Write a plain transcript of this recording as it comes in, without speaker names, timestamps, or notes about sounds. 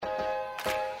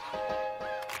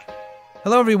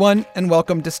Hello, everyone, and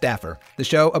welcome to Staffer, the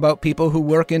show about people who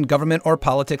work in government or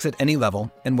politics at any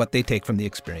level and what they take from the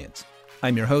experience.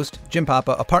 I'm your host, Jim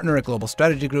Papa, a partner at Global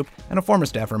Strategy Group and a former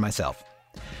staffer myself.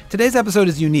 Today's episode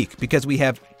is unique because we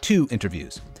have two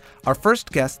interviews. Our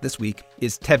first guest this week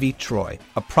is Tevi Troy,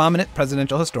 a prominent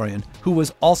presidential historian who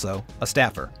was also a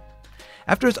staffer.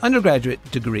 After his undergraduate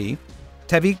degree,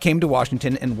 Tevi came to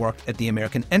Washington and worked at the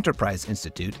American Enterprise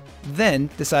Institute, then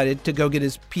decided to go get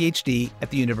his PhD at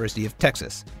the University of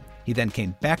Texas. He then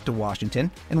came back to Washington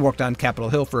and worked on Capitol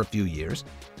Hill for a few years.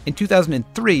 In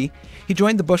 2003, he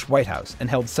joined the Bush White House and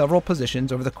held several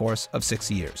positions over the course of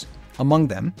 6 years. Among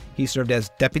them, he served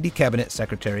as Deputy Cabinet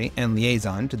Secretary and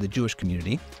Liaison to the Jewish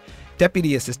Community,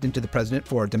 Deputy Assistant to the President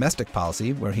for Domestic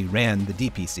Policy, where he ran the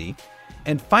DPC,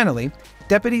 and finally,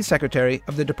 Deputy Secretary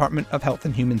of the Department of Health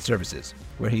and Human Services,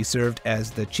 where he served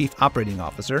as the Chief Operating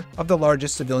Officer of the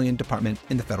largest civilian department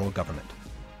in the federal government.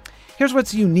 Here's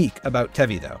what's unique about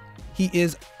Tevi, though. He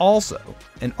is also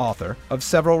an author of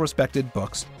several respected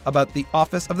books about the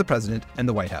office of the president and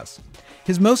the White House.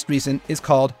 His most recent is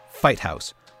called Fight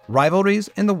House: Rivalries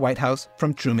in the White House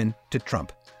from Truman to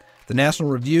Trump. The National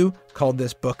Review called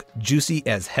this book juicy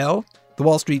as hell. The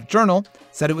Wall Street Journal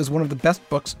said it was one of the best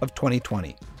books of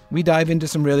 2020. We dive into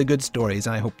some really good stories,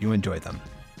 and I hope you enjoy them.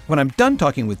 When I'm done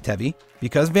talking with Tevi,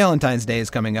 because Valentine's Day is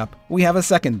coming up, we have a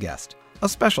second guest, a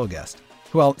special guest,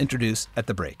 who I'll introduce at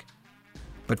the break.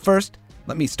 But first,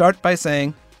 let me start by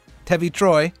saying, Tevi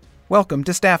Troy, welcome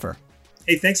to Staffer.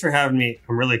 Hey, thanks for having me.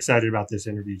 I'm really excited about this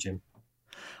interview, Jim.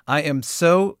 I am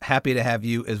so happy to have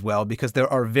you as well, because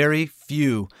there are very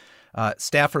few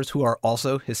staffers who are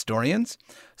also historians.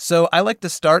 So I like to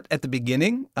start at the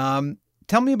beginning.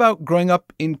 Tell me about growing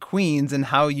up in Queens and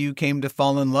how you came to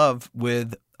fall in love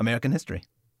with American history.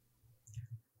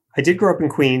 I did grow up in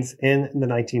Queens in the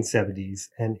 1970s.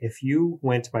 And if you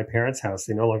went to my parents' house,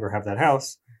 they no longer have that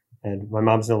house, and my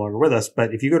mom's no longer with us.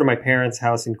 But if you go to my parents'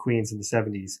 house in Queens in the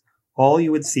 70s, all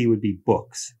you would see would be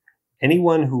books.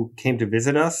 Anyone who came to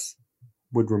visit us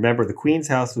would remember the Queens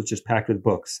house was just packed with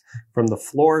books from the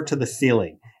floor to the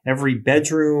ceiling. Every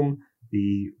bedroom,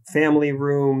 the family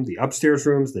room, the upstairs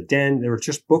rooms, the den, there were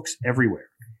just books everywhere.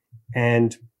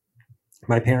 And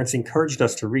my parents encouraged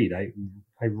us to read.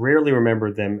 I rarely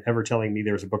remember them ever telling me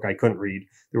there was a book I couldn't read.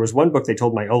 There was one book they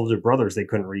told my older brothers they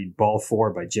couldn't read, Ball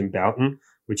 4 by Jim Bouton,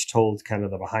 which told kind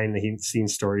of the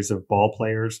behind-the-scenes stories of ball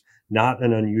players. Not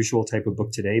an unusual type of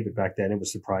book today, but back then it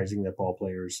was surprising that ball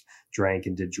players drank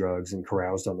and did drugs and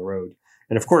caroused on the road.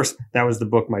 And of course, that was the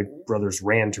book my brothers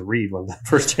ran to read when the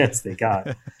first chance they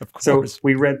got. So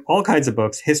we read all kinds of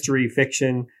books, history,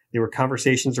 fiction. There were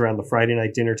conversations around the Friday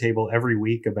night dinner table every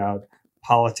week about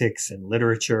politics and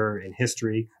literature and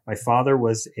history. My father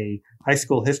was a high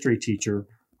school history teacher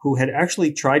who had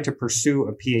actually tried to pursue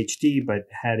a PhD, but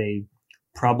had a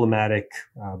problematic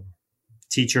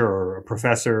teacher or a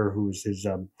professor who was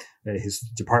his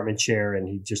department chair, and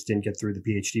he just didn't get through the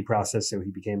PhD process, so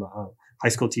he became a high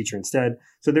school teacher instead.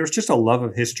 So there was just a love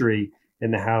of history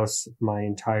in the house my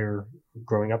entire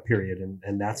growing up period,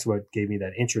 and that's what gave me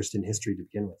that interest in history to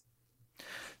begin with.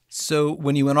 So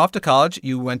when you went off to college,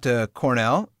 you went to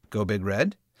Cornell, go Big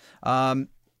Red, and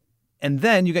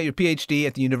then you got your PhD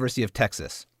at the University of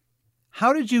Texas.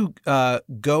 How did you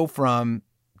go from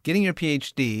getting your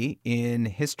PhD in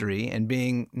history and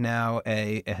being now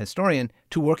a historian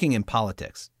to working in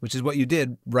politics, which is what you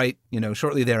did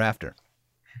shortly thereafter?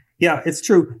 Yeah, it's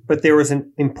true. But there was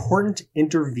an important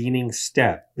intervening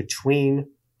step between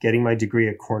getting my degree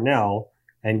at Cornell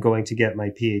and going to get my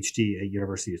PhD at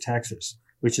University of Texas,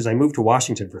 which is I moved to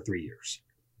Washington for 3 years.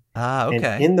 Ah,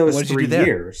 okay. And in those 3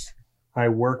 years, I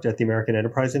worked at the American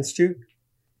Enterprise Institute.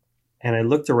 And I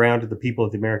looked around at the people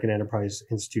at the American Enterprise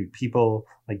Institute, people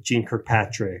like Gene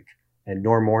Kirkpatrick and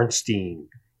Norm Ornstein.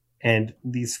 And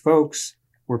these folks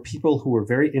were people who were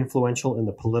very influential in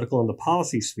the political and the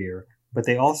policy sphere, but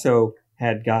they also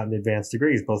had gotten advanced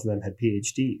degrees. Both of them had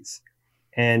PhDs.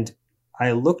 And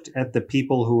I looked at the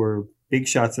people who were big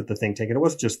shots at the think tank, and it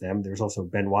wasn't just them. There was also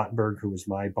Ben Wattenberg, who was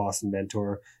my Boston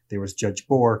mentor. There was Judge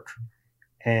Bork.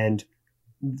 And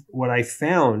what I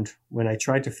found when I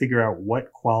tried to figure out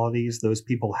what qualities those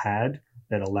people had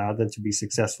that allowed them to be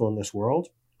successful in this world,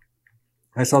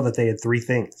 I saw that they had three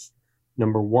things.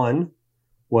 Number one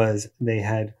was they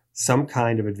had some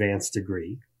kind of advanced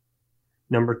degree.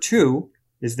 Number two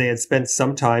is they had spent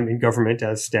some time in government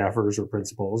as staffers or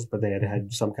principals, but they had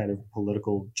had some kind of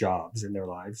political jobs in their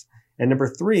lives. And number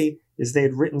three is they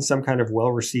had written some kind of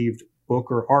well-received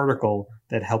book or article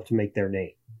that helped make their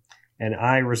name. And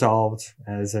I resolved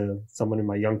as someone in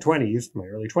my early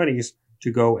 20s,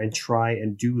 to go and try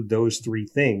and do those three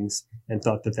things, and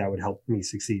thought that that would help me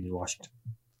succeed in Washington.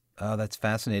 Oh, that's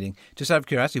fascinating. Just out of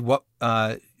curiosity, what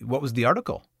was the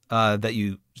article that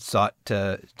you sought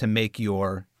to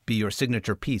be your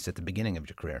signature piece at the beginning of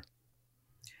your career?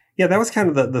 Yeah, that was kind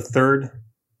of the third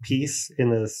piece in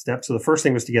the step. So the first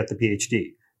thing was to get the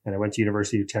PhD, and I went to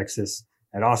University of Texas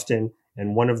at Austin.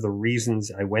 And one of the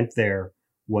reasons I went there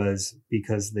was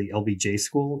because the LBJ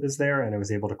school is there, and I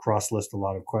was able to cross-list a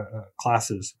lot of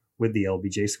classes with the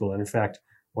LBJ school. And in fact,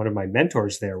 one of my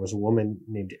mentors there was a woman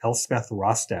named Elspeth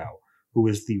Rostow, who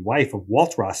was the wife of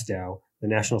Walt Rostow, the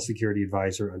National Security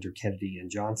Advisor under Kennedy and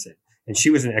Johnson. And she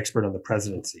was an expert on the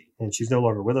presidency. And she's no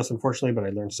longer with us, unfortunately, but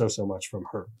I learned so much from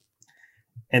her.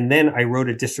 And then I wrote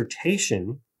a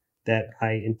dissertation that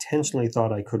I intentionally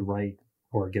thought I could write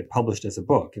or get published as a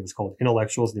book. It was called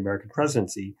Intellectuals in the American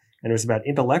Presidency. And it was about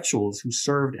intellectuals who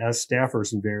served as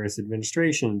staffers in various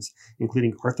administrations,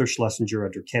 including Arthur Schlesinger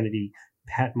under Kennedy,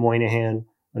 Pat Moynihan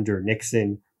under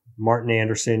Nixon, Martin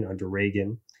Anderson under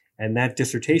Reagan. And that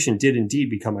dissertation did indeed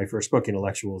become my first book,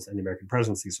 Intellectuals and the American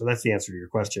Presidency. So that's the answer to your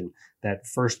question. That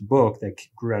first book that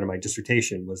grew out of my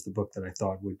dissertation was the book that I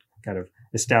thought would kind of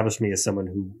establish me as someone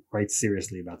who writes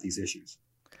seriously about these issues.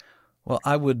 Well,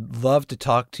 I would love to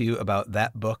talk to you about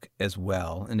that book as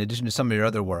well, in addition to some of your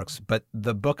other works. But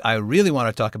the book I really want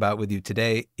to talk about with you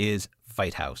today is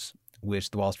Fight House, which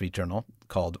the Wall Street Journal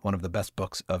called one of the best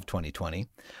books of 2020.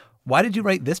 Why did you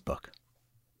write this book?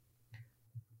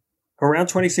 Around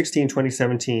 2016,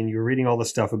 2017, you were reading all the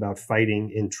stuff about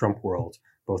fighting in Trump world,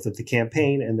 both at the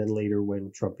campaign and then later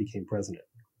when Trump became president.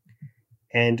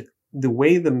 And the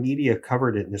way the media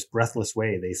covered it in this breathless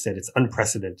way, they said it's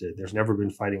unprecedented. There's never been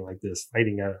fighting like this,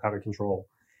 fighting out of control.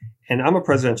 And I'm a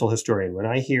presidential historian. When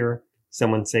I hear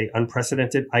someone say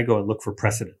unprecedented, I go and look for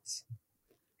precedents.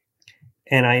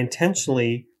 And I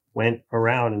intentionally went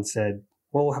around and said,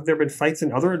 well, have there been fights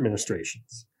in other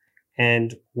administrations?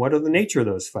 And what are the nature of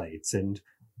those fights? And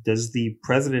does the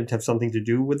president have something to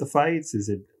do with the fights? Is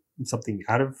it something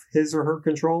out of his or her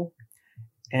control?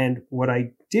 And what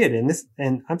I did,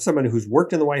 and I'm somebody who's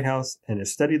worked in the White House and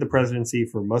has studied the presidency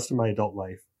for most of my adult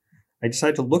life, I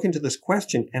decided to look into this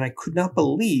question, and I could not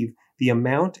believe the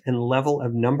amount and level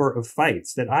of number of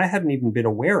fights that I hadn't even been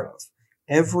aware of.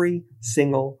 Every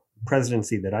single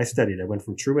presidency that I studied, I went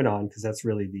from Truman on, because that's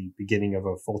really the beginning of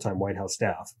a full-time White House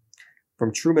staff.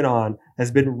 From Truman on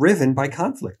has been riven by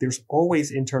conflict. There's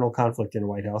always internal conflict in the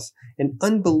White House, and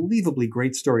unbelievably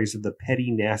great stories of the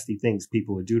petty, nasty things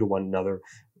people would do to one another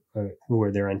who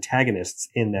are their antagonists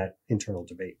in that internal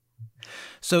debate.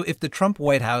 So if the Trump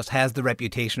White House has the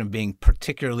reputation of being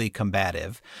particularly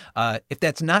combative, if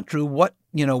that's not true, what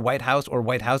White House or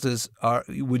White Houses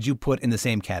would you put in the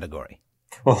same category?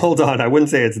 Well, hold on. I wouldn't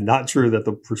say it's not true that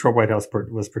the Trump White House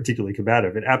was particularly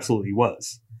combative. It absolutely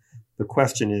was. The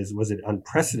question is, was it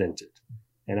unprecedented?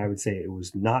 And I would say it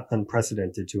was not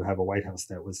unprecedented to have a White House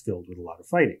that was filled with a lot of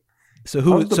fighting. So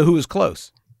who was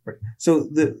close? Right. So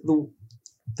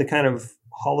the kind of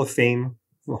Hall of Fame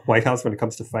White House when it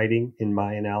comes to fighting, in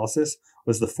my analysis,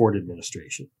 was the Ford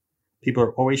administration. People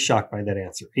are always shocked by that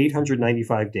answer.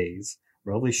 895 days,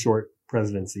 relatively short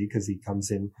presidency, because he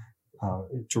comes in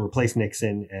to replace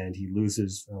Nixon and he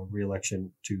loses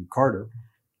re-election to Carter.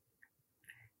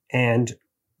 And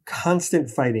constant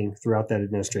fighting throughout that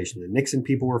administration. The Nixon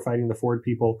people were fighting the Ford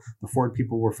people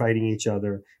were fighting each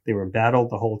other. They were embattled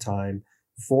the whole time.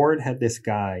 Ford had this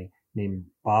guy named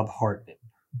Bob Hartman,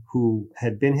 who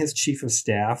had been his chief of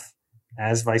staff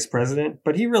as vice president,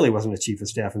 but he really wasn't a chief of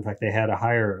staff. In fact, they had to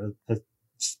hire a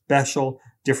special,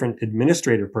 different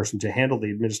administrative person to handle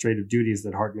the administrative duties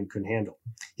that Hartman couldn't handle.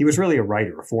 He was really a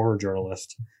writer, a former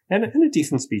journalist, and a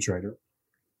decent speechwriter.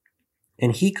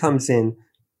 And he comes in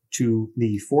to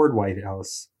the Ford White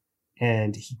House,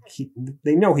 and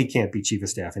they know he can't be chief of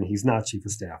staff, and he's not chief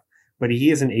of staff, but he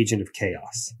is an agent of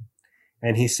chaos.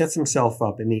 And he sets himself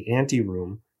up in the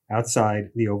anteroom outside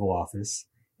the Oval Office,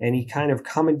 and he kind of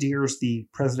commandeers the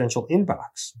presidential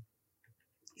inbox.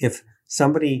 If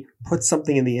somebody puts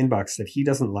something in the inbox that he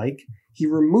doesn't like, he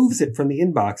removes it from the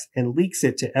inbox and leaks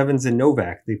it to Evans and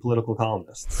Novak, the political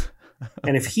columnists.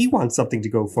 And if he wants something to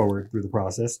go forward through the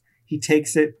process, he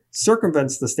takes it,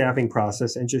 circumvents the staffing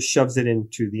process, and just shoves it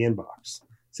into the inbox.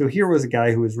 So here was a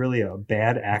guy who was really a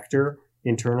bad actor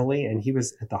internally, and he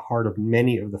was at the heart of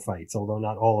many of the fights, although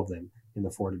not all of them, in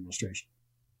the Ford administration.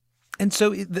 And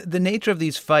so the nature of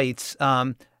these fights,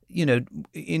 in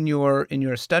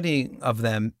your study of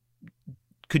them,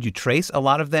 could you trace a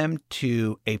lot of them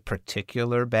to a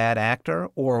particular bad actor,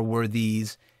 or were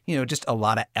these, just a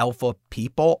lot of alpha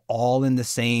people all in the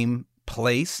same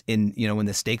place when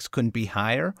the stakes couldn't be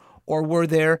higher? Or were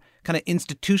there kind of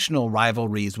institutional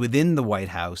rivalries within the White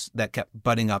House that kept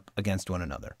butting up against one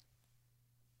another?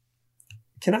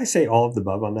 Can I say all of the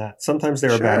above on that? Sometimes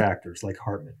there are bad actors like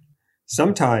Hartman.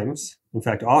 Sometimes, in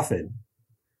fact, often,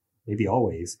 maybe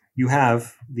always, you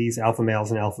have these alpha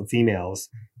males and alpha females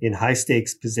in high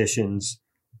stakes positions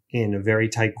in a very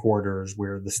tight quarters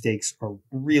where the stakes are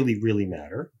really, really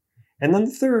matter. And then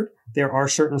the third, there are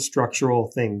certain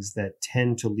structural things that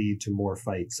tend to lead to more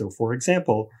fights. So, for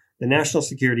example, the National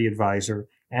Security Advisor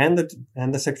and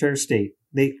the Secretary of State,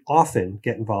 they often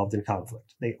get involved in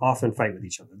conflict. They often fight with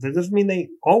each other. That doesn't mean they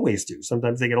always do.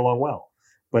 Sometimes they get along well.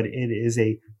 But it is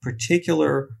a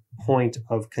particular point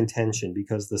of contention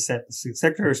because the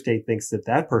Secretary of State thinks that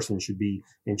that person should be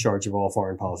in charge of all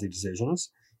foreign policy decisions.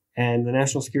 And the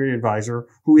National Security Advisor,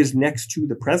 who is next to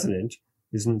the president,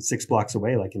 isn't 6 blocks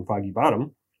away, like in Foggy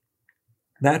Bottom,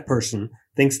 that person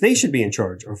thinks they should be in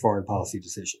charge of foreign policy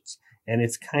decisions. And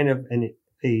it's kind of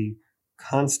a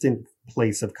constant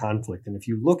place of conflict. And if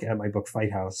you look at my book,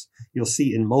 Fight House, you'll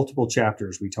see in multiple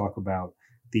chapters we talk about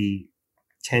the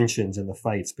tensions and the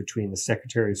fights between the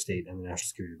Secretary of State and the National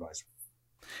Security Advisor.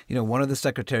 You know, one of the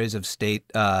secretaries of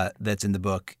state that's in the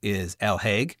book is Al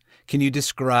Haig. Can you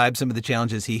describe some of the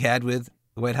challenges he had with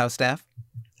the White House staff?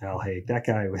 Al Haig, that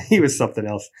guy, he was something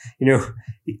else. You know,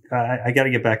 I got to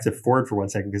get back to Ford for 1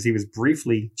 second because he was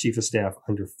briefly chief of staff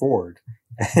under Ford.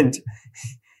 And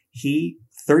he,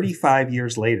 35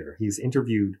 years later, he's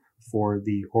interviewed for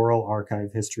the oral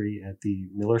archive history at the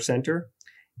Miller Center.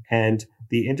 And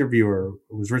the interviewer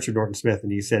was Richard Norton Smith.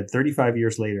 And he said 35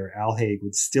 years later, Al Haig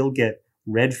would still get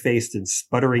red-faced and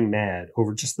sputtering mad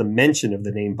over just the mention of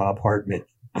the name Bob Hartman.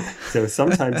 So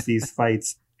sometimes these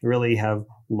fights really have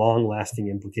long-lasting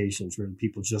implications where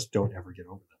people just don't ever get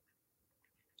over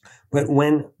them. But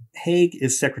when Haig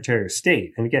is Secretary of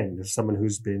State, and again, there's someone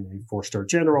who's been a 4-star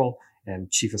general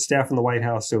and chief of staff in the White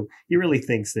House, so he really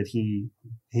thinks that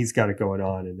he's got it going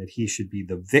on and that he should be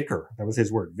the vicar. That was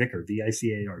his word, vicar,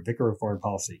 V-I-C-A-R, vicar of foreign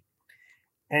policy.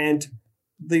 And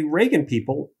the Reagan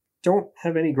people don't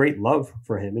have any great love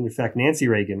for him. And in fact, Nancy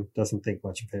Reagan doesn't think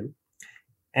much of him.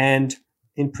 And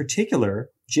in particular,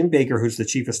 Jim Baker, who's the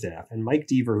chief of staff, and Mike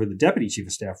Deaver, who's the deputy chief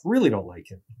of staff, really don't like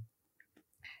him.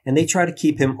 And they try to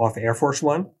keep him off Air Force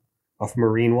One, off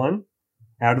Marine One,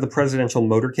 out of the presidential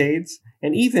motorcades,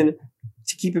 and even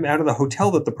to keep him out of the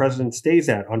hotel that the president stays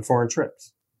at on foreign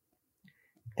trips.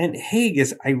 And Haig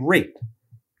is irate.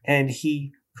 And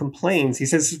he complains. He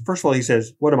says, first of all, he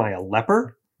says, what am I, a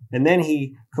leper? And then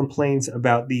he complains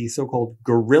about the so-called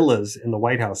guerrillas in the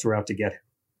White House who are out to get him.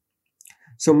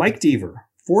 So Mike Deaver,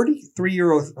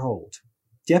 43-year-old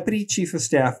deputy chief of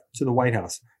staff to the White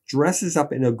House, dresses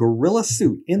up in a guerrilla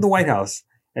suit in the White House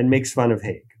and makes fun of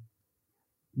Haig.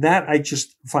 That I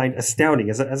just find astounding.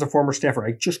 As a former staffer,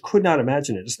 I just could not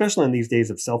imagine it, especially in these days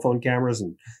of cell phone cameras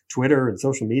and Twitter and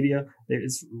social media.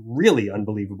 It's really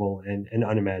unbelievable and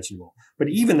unimaginable. But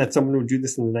even that someone would do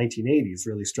this in the 1980s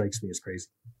really strikes me as crazy.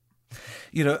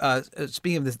 You know,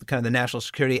 speaking of this kind of the national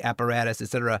security apparatus, et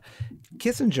cetera,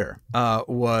 Kissinger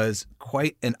was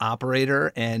quite an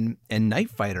operator and night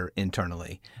fighter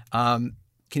internally. Can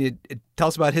you tell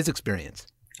us about his experience?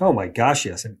 Oh, my gosh,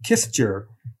 yes. And Kissinger,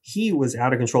 he was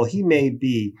out of control. He may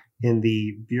be in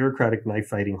the bureaucratic knife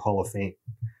fighting Hall of Fame.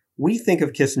 We think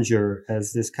of Kissinger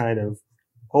as this kind of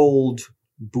old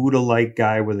Buddha-like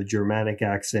guy with a Germanic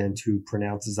accent who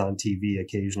pronounces on TV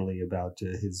occasionally about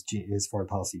his foreign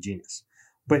policy genius.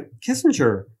 But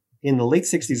Kissinger, in the late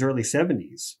 60s, early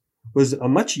 70s, was a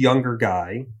much younger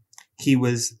guy. He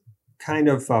was kind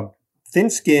of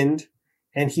thin-skinned,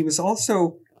 and he was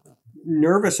also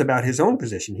nervous about his own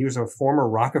position. He was a former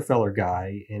Rockefeller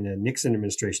guy in a Nixon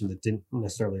administration that didn't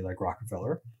necessarily like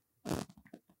Rockefeller.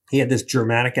 He had this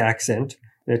Germanic accent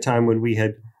at a time when we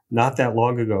had not that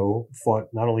long ago fought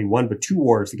not only one, but 2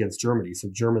 wars against Germany. So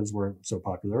Germans weren't so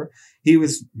popular. He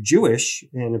was Jewish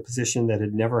in a position that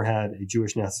had never had a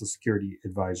Jewish national security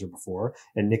advisor before.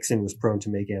 And Nixon was prone to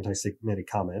make anti-Semitic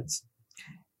comments.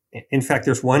 In fact,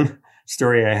 there's one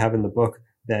story I have in the book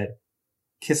that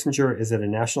Kissinger is at a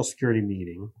national security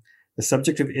meeting. The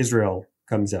subject of Israel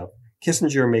comes up.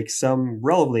 Kissinger makes some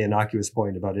relatively innocuous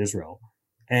point about Israel.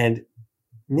 And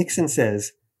Nixon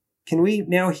says, "Can we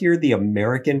now hear the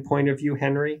American point of view,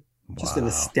 Henry?" Just an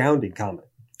astounding comment.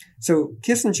 So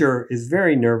Kissinger is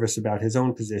very nervous about his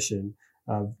own position,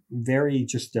 very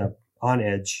just on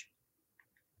edge.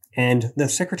 And the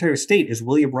Secretary of State is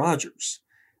William Rogers,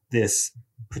 this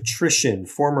patrician,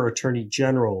 former attorney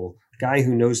general, guy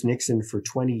who knows Nixon for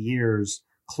 20 years,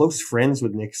 close friends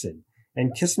with Nixon.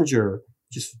 And Kissinger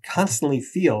just constantly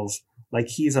feels like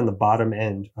he's on the bottom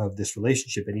end of this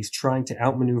relationship, and he's trying to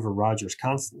outmaneuver Rogers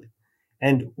constantly.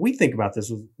 And we think about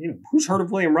this with, who's heard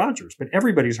of William Rogers? But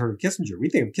everybody's heard of Kissinger. We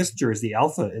think of Kissinger as the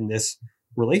alpha in this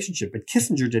relationship, but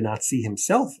Kissinger did not see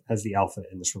himself as the alpha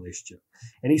in this relationship.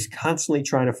 And he's constantly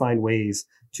trying to find ways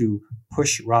to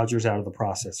push Rogers out of the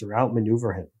process or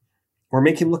outmaneuver him or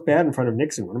make him look bad in front of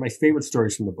Nixon. One of my favorite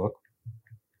stories from the book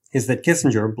is that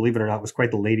Kissinger, believe it or not, was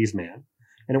quite the ladies' man.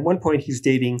 And at one point, he's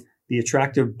dating the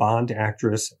attractive Bond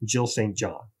actress Jill St.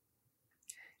 John.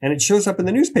 And it shows up in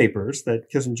the newspapers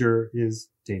that Kissinger is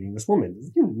dating this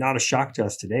woman. Not a shock to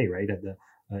us today, right?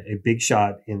 A big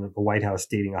shot in the White House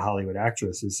dating a Hollywood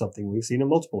actress is something we've seen in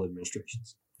multiple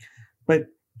administrations. But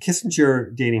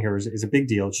Kissinger dating her is a big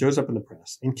deal. It shows up in the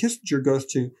press. And Kissinger goes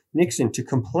to Nixon to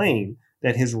complain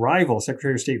that his rival,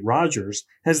 Secretary of State Rogers,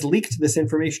 has leaked this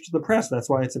information to the press. That's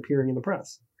why it's appearing in the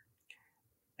press.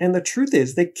 And the truth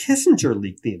is that Kissinger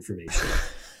leaked the information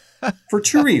for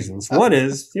two reasons. One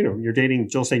is, you're dating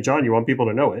Jill St. John. You want people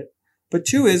to know it. But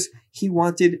two is he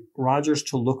wanted Rogers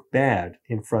to look bad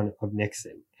in front of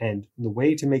Nixon. And the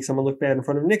way to make someone look bad in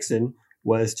front of Nixon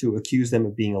was to accuse them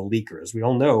of being a leaker. As we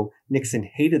all know, Nixon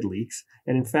hated leaks.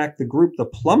 And in fact, the group, the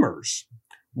Plumbers,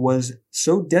 was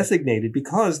so designated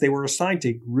because they were assigned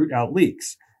to root out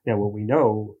leaks. Now, what we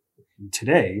know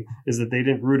today is that they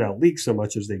didn't root out leaks so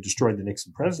much as they destroyed the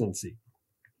Nixon presidency.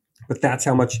 But that's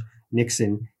how much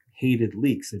Nixon hated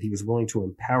leaks, that he was willing to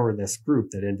empower this group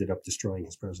that ended up destroying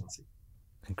his presidency.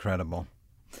 Incredible.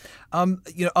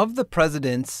 Of the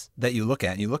presidents that you look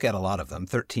at a lot of them,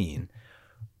 13,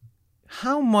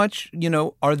 how much,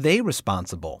 are they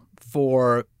responsible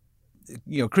for,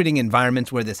 creating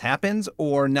environments where this happens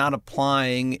or not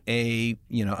applying a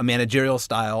managerial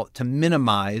style to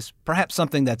minimize perhaps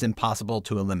something that's impossible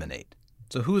to eliminate?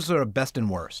 So who's sort of best and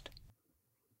worst?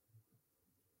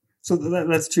 So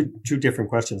that's two different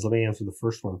questions. Let me answer the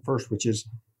first one first, which is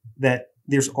that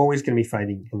there's always going to be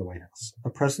fighting in the White House. A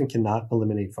president cannot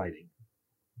eliminate fighting.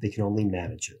 They can only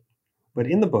manage it. But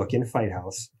in the book, in Fight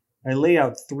House, I lay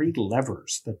out 3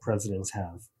 levers that presidents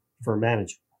have for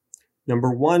managing.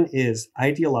 Number 1 is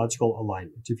ideological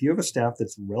alignment. If you have a staff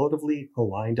that's relatively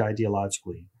aligned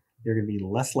ideologically, they're going to be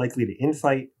less likely to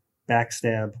infight,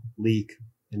 backstab, leak,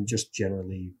 and just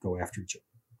generally go after each other.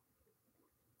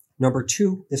 Number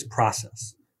 2 is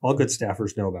process. All good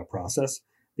staffers know about process.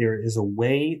 There is a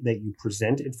way that you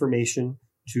present information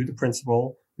to the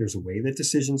principal. There's a way that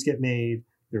decisions get made.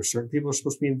 There are certain people who are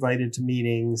supposed to be invited to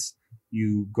meetings.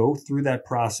 You go through that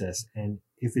process. And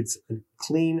if it's a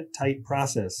clean, tight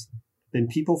process, then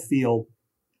people feel,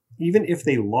 even if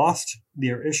they lost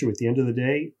their issue at the end of the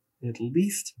day, at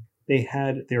least they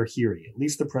had their hearing. At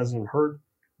least the president heard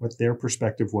what their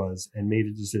perspective was and made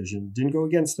a decision. Didn't go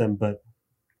against them, but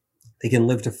they can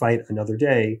live to fight another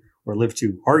day or live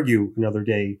to argue another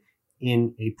day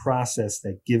in a process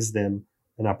that gives them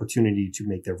an opportunity to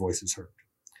make their voices heard.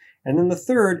 And then the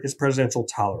third is presidential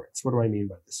tolerance. What do I mean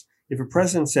by this? If a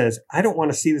president says, I don't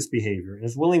want to see this behavior and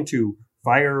is willing to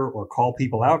fire or call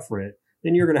people out for it,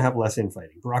 then you're going to have less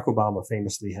infighting. Barack Obama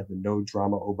famously had the no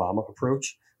drama Obama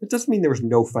approach. It doesn't mean there was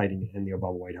no fighting in the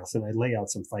Obama White House. And I lay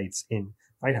out some fights in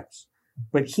White House.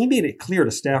 But he made it clear to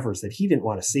staffers that he didn't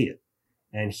want to see it.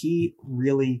 And he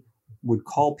really would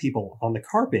call people on the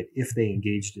carpet if they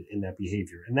engaged in that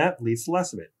behavior. And that leads to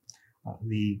less of it.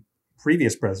 The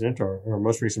previous president, or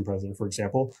most recent president, for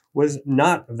example, was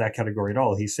not of that category at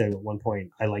all. He said at one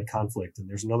point, I like conflict. And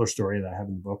there's another story that I have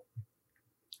in the book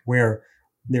where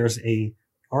there's a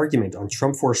argument on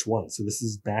Trump Force One. So this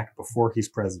is back before he's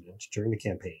president, during the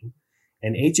campaign.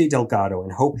 And A.J. Delgado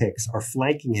and Hope Hicks are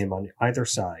flanking him on either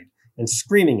side and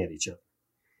screaming at each other.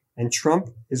 And Trump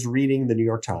is reading the New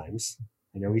York Times.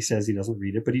 I know he says he doesn't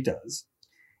read it, but he does.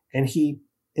 And he,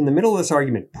 in the middle of this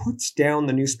argument, puts down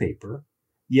the newspaper,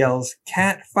 yells,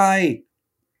 "Cat fight,"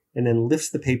 and then lifts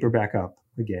the paper back up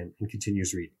again and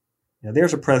continues reading. Now,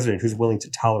 there's a president who's willing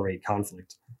to tolerate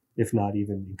conflict, if not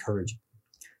even encourage it.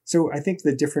 So I think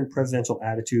the different presidential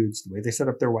attitudes, the way they set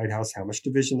up their White House, how much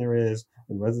division there is,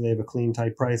 and whether they have a clean,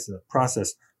 tight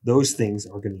process, those things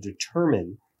are going to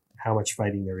determine how much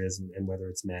fighting there is and whether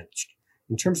it's managed.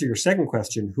 In terms of your second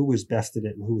question, who was best at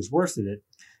it and who was worst at it,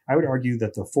 I would argue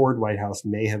that the Ford White House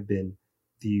may have been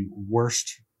the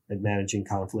worst at managing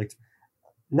conflict,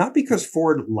 not because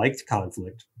Ford liked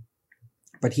conflict,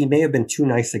 but he may have been too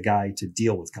nice a guy to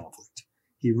deal with conflict.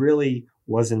 He really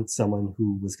wasn't someone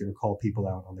who was going to call people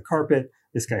out on the carpet.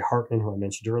 This guy Hartman, who I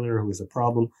mentioned earlier, who was a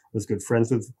problem, was good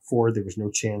friends with Ford. There was no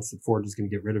chance that Ford was going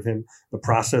to get rid of him. The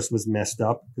process was messed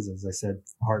up because, as I said,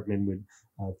 Hartman would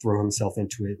throw himself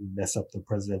into it and mess up the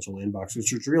presidential inbox,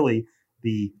 which was really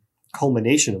the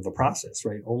culmination of the process,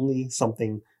 right? Only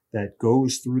something that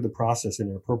goes through the process in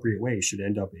an appropriate way should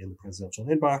end up in the presidential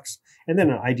inbox. And then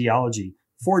an ideology.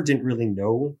 Ford didn't really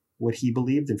know what he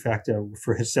believed. In fact,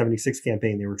 for his 76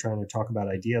 campaign, they were trying to talk about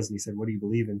ideas. And he said, what do you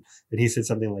believe in? And he said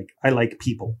something like, I like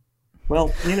people.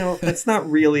 Well, that's not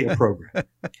really a program.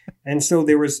 And so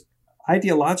there was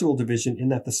ideological division in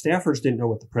that the staffers didn't know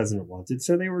what the president wanted.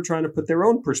 So they were trying to put their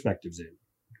own perspectives in.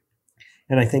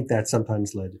 And I think that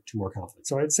sometimes led to more conflict.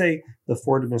 So I'd say the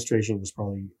Ford administration was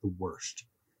probably the worst.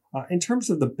 In terms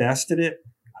of the best at it,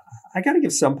 I got to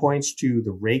give some points to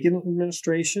the Reagan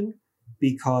administration,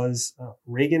 because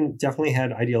Reagan definitely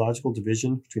had ideological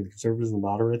division between the conservatives and the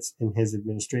moderates in his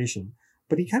administration.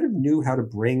 But he kind of knew how to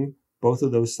bring both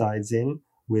of those sides in,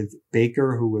 with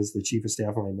Baker, who was the chief of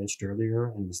staff, who I mentioned earlier,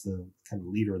 and was the kind of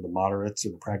leader of the moderates or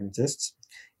the pragmatists.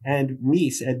 And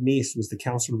Meese, Ed Meese, was the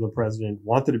counselor of the president,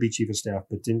 wanted to be chief of staff,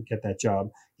 but didn't get that job.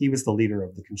 He was the leader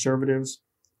of the conservatives.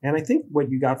 And I think what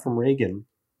you got from Reagan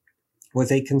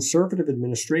was a conservative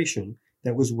administration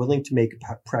that was willing to make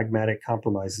pragmatic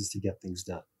compromises to get things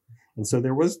done. And so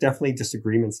there was definitely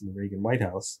disagreements in the Reagan White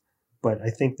House, but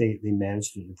I think they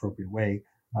managed it in an appropriate way.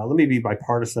 Let me be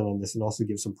bipartisan on this and also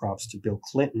give some props to Bill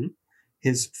Clinton.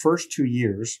 His first 2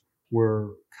 years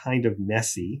were kind of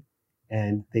messy,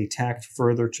 and they tacked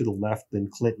further to the left than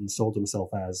Clinton sold himself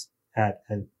as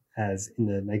in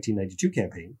the 1992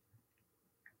 campaign.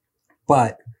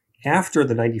 But after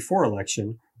the 94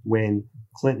 election, when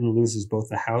Clinton loses both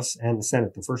the House and the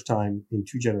Senate, the first time in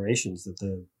 2 generations that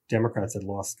the Democrats had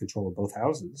lost control of both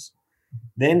houses,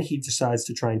 then he decides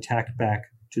to try and tack back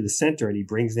to the center, and he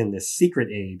brings in this secret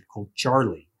aide called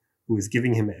Charlie, who is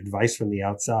giving him advice from the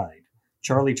outside.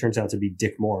 Charlie turns out to be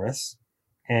Dick Morris,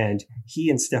 and he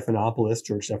and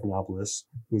George Stephanopoulos,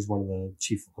 who's one of the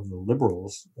chief of the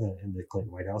liberals in the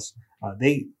Clinton White House,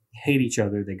 they hate each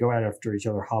other. They go out after each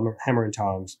other, hammer and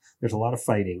tongs. There's a lot of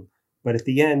fighting. But at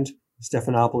the end,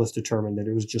 Stephanopoulos determined that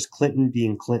it was just Clinton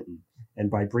being Clinton. And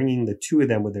by bringing the two of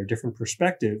them with their different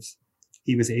perspectives,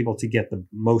 he was able to get the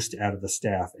most out of the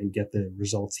staff and get the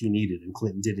results he needed. And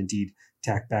Clinton did indeed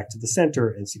tack back to the center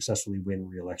and successfully win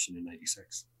re-election in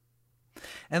 96.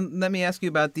 And let me ask you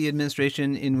about the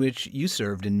administration in which you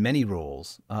served in many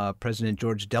roles, President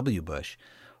George W. Bush.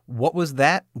 What was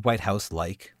that White House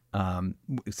like,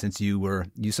 since you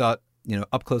saw it,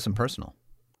 up close and personal?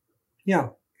 Yeah,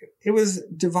 it was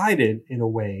divided in a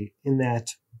way in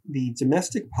that the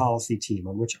domestic policy team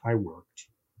on which I worked,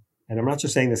 and I'm not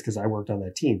just saying this because I worked on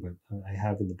that team, but I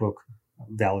have in the book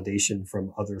validation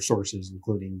from other sources,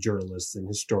 including journalists and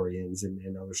historians and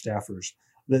other staffers.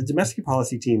 The domestic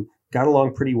policy team got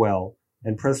along pretty well,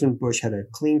 and President Bush had a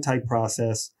clean, tight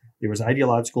process. There was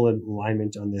ideological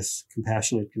alignment on this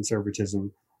compassionate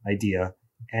conservatism idea.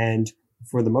 And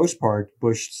for the most part,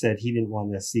 Bush said he didn't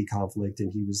want to see conflict,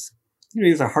 and he was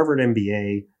a Harvard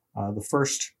MBA, the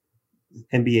first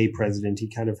MBA president. He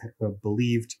kind of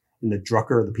believed in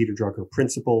the Peter Drucker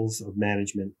principles of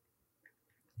management.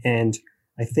 And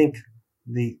I think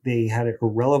they had a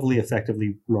relatively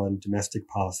effectively run domestic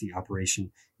policy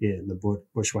operation in the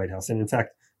Bush White House. And in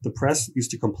fact, the press used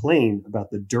to complain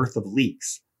about the dearth of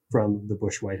leaks from the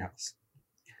Bush White House.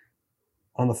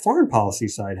 On the foreign policy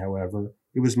side, however,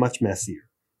 it was much messier.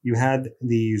 You had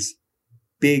these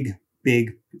big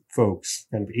folks,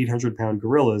 kind of 800-pound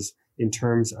gorillas in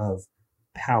terms of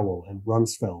Powell and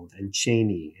Rumsfeld and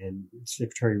Cheney, and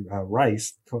Secretary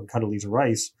Rice, Condoleezza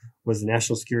Rice, was the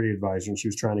national security advisor, and she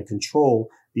was trying to control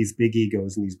these big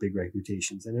egos and these big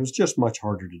reputations. And it was just much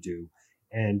harder to do.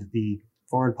 And the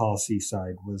foreign policy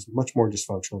side was much more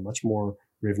dysfunctional, much more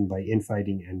driven by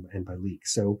infighting and by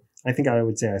leaks. So I think I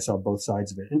would say I saw both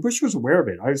sides of it. And Bush was aware of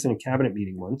it. I was in a cabinet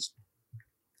meeting once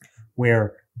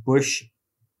where Bush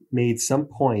made some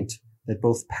point that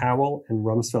both Powell and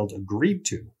Rumsfeld agreed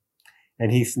to.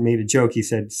 And he made a joke. He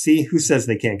said, "See, who says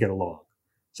they can't get along?"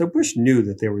 So Bush knew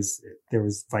that there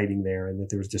was fighting there and that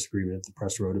there was disagreement. The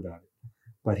press wrote about it,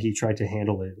 but he tried to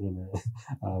handle it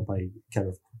by kind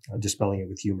of dispelling it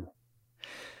with humor.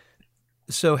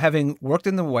 So having worked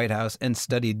in the White House and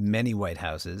studied many White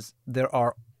Houses, there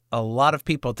are a lot of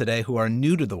people today who are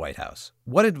new to the White House.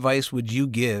 What advice would you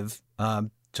give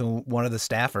to one of the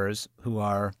staffers who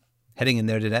are heading in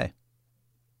there today?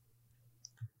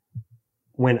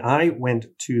 When I went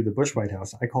to the Bush White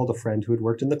House, I called a friend who had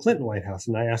worked in the Clinton White House,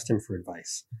 and I asked him for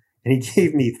advice. And he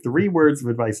gave me 3 words of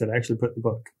advice that I actually put in the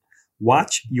book.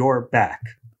 Watch your back.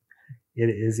 It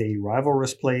is a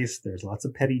rivalrous place. There's lots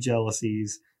of petty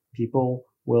jealousies. People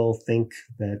will think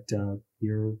that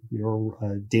you're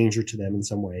a danger to them in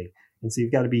some way. And so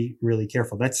you've got to be really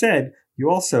careful. That said,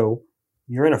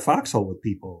 you're in a foxhole with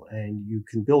people, and you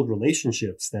can build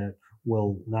relationships that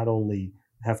will not only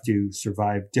have to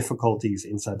survive difficulties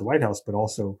inside the White House, but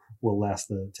also will last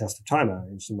the test of time.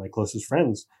 And some of my closest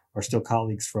friends are still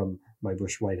colleagues from my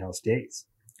Bush White House days.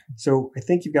 So I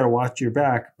think you've got to watch your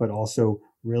back, but also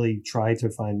really try to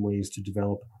find ways to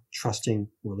develop trusting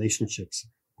relationships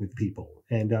with people.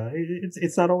 And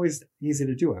it's not always easy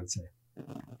to do, I would say.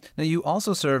 Now, you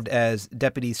also served as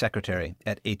deputy secretary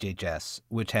at HHS,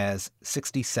 which has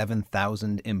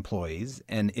 67,000 employees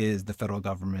and is the federal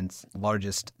government's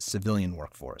largest civilian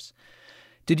workforce.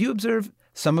 Did you observe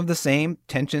some of the same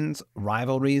tensions,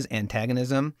 rivalries,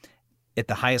 antagonism at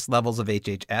the highest levels of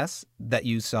HHS that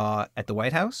you saw at the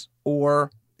White House? Or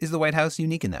is the White House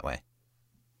unique in that way?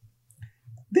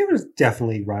 There was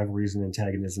definitely rivalries and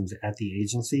antagonisms at the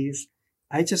agencies.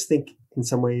 I just think in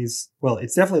some ways, well,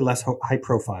 it's definitely less high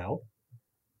profile.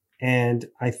 And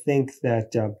I think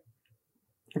that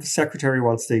if a secretary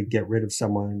wants to get rid of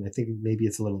someone, I think maybe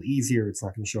it's a little easier. It's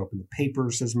not going to show up in the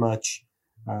papers as much.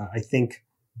 I think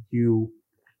you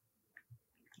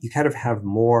kind of have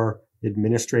more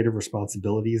administrative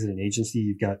responsibilities in an agency.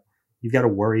 You've got to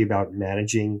worry about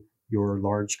managing your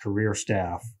large career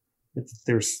staff.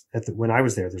 When I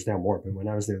was there, there's now more, but when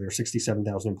I was there were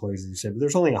 67,000 employees, as you said, but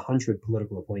there's only 100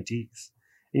 political appointees.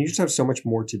 And you just have so much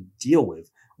more to deal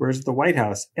with. Whereas at the White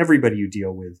House, everybody you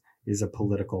deal with is a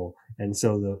political. And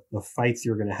so the fights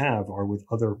you're going to have are with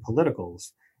other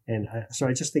politicals. And so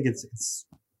I just think it's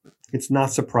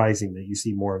not surprising that you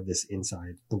see more of this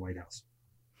inside the White House.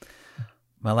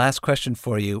 My last question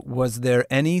for you, was there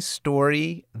any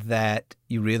story that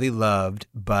you really loved,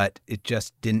 but it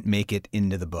just didn't make it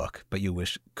into the book, but you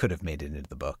wish could have made it into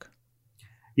the book?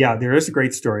 Yeah, there is a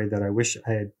great story that I wish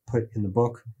I had put in the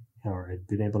book, or had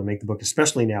been able to make the book,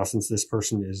 especially now since this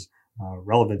person is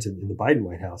relevant in the Biden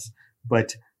White House.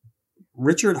 But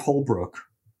Richard Holbrooke,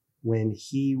 when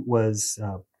he was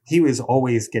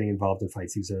always getting involved in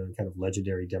fights. He was a kind of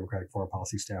legendary Democratic foreign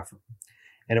policy staffer.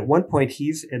 And at one point,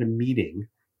 he's at a meeting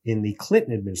in the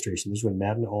Clinton administration. This is when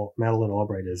Madeleine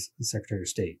Albright is the Secretary of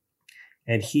State.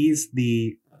 And he's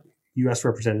the U.S.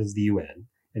 representative of the UN.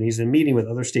 And he's in a meeting with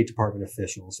other State Department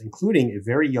officials, including a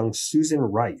very young Susan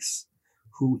Rice,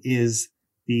 who is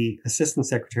the Assistant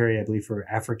Secretary, I believe, for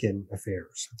African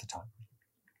Affairs at the time.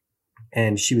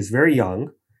 And she was very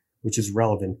young, which is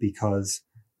relevant because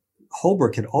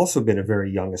Holbrooke had also been a very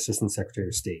young Assistant Secretary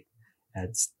of State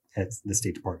at the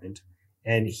State Department.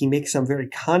 And he makes some very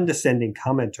condescending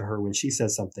comment to her when she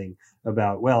says something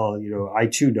about, well, I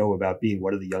too know about being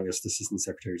one of the youngest Assistant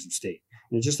Secretaries of State.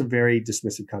 In just a very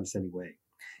dismissive, condescending way.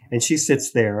 And she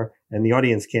sits there, and the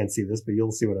audience can't see this, but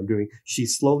you'll see what I'm doing. She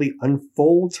slowly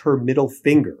unfolds her middle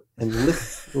finger and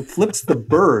flips the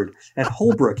bird at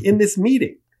Holbrooke in this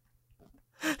meeting.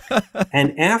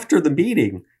 And after the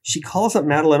meeting, she calls up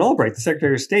Madeleine Albright, the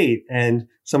Secretary of State, and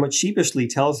somewhat sheepishly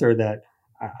tells her that,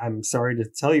 I'm sorry to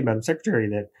tell you, Madam Secretary,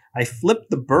 that I flipped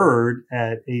the bird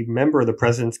at a member of the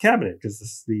president's cabinet, because this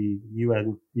is the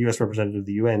U.S. representative of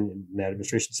the UN in that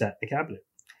administration sat in the cabinet.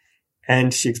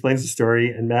 And she explains the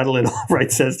story, and Madeleine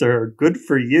Albright says to her, "Good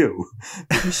for you,"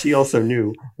 because she also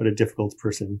knew what a difficult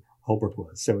person Holbrooke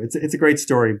was. So it's a great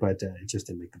story, but it just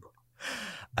didn't make the book.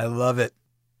 I love it.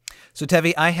 So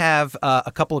Tevi, I have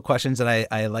a couple of questions that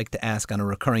I like to ask on a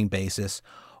recurring basis.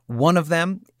 One of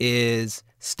them is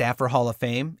Staffer Hall of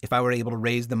Fame. If I were able to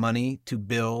raise the money to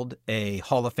build a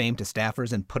Hall of Fame to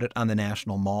staffers and put it on the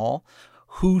National Mall,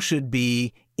 who should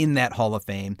be in that Hall of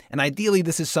Fame? And ideally,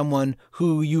 this is someone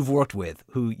who you've worked with,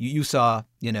 who you saw,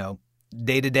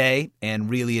 day to day and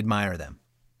really admire them.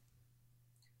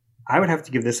 I would have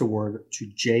to give this award to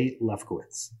Jay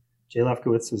Lefkowitz. Jay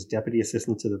Lefkowitz was Deputy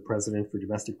Assistant to the President for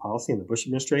Domestic Policy in the Bush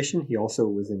administration. He also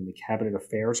was in the Cabinet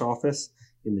Affairs Office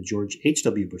in the George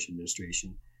H.W. Bush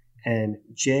administration. And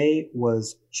Jay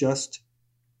was just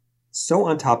so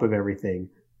on top of everything.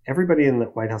 Everybody in the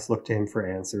White House looked to him for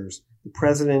answers. The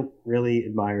president really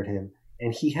admired him.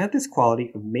 And he had this quality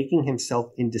of making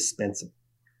himself indispensable.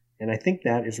 And I think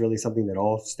that is really something that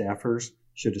all staffers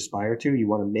should aspire to. You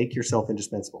want to make yourself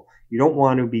indispensable. You don't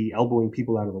want to be elbowing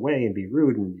people out of the way and be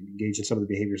rude and engage in some of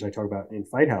the behaviors I talk about in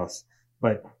Fight House.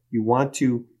 But you want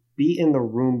to be in the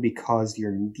room because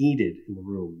you're needed in the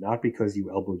room, not because you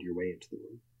elbowed your way into the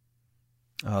room.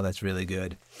 Oh, that's really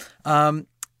good. And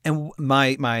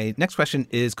my next question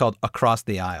is called Across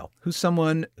the Aisle. Who's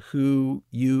someone who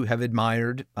you have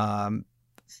admired, from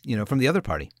the other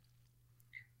party?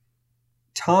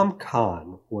 Tom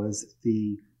Kahn was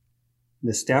the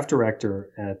staff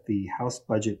director at the House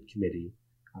Budget Committee,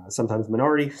 sometimes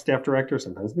minority staff director,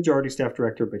 sometimes majority staff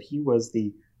director, but he was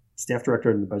the staff director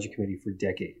in the Budget Committee for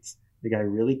decades. The guy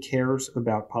really cares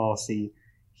about policy.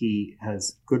 He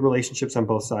has good relationships on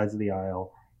both sides of the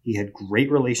aisle. He had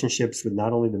great relationships with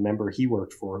not only the member he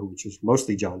worked for, which was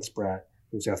mostly John Spratt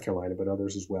from South Carolina, but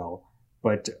others as well.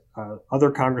 But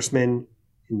other congressmen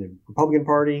in the Republican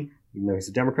Party, even though he's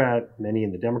a Democrat, many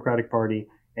in the Democratic Party.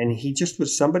 And he just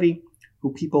was somebody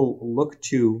who people looked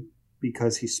to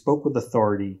because he spoke with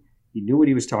authority. He knew what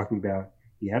he was talking about.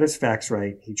 He had his facts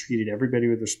right. He treated everybody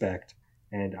with respect.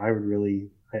 And I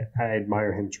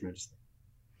admire him tremendously.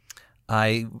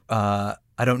 I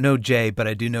don't know Jay, but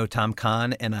I do know Tom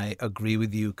Kahn, and I agree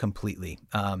with you completely.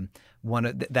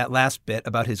 That last bit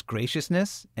about his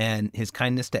graciousness and his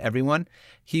kindness to everyone,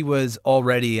 he was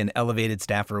already an elevated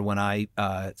staffer when I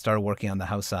started working on the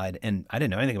House side, and I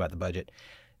didn't know anything about the budget.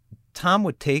 Tom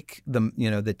would take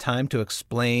the time to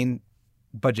explain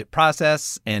budget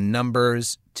process and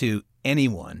numbers to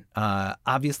anyone.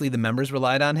 Obviously, the members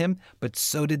relied on him, but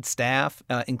so did staff,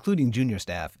 including junior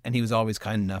staff, and he was always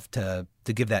kind enough to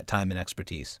give that time and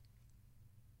expertise.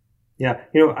 Yeah,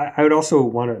 I would also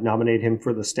want to nominate him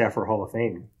for the Staffer Hall of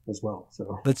Fame as well.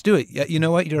 So let's do it. You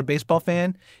know what? You're a baseball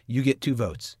fan. You get 2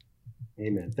 votes.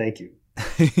 Amen. Thank you.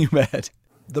 You bet.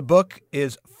 The book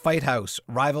is Fight House: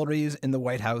 Rivalries in the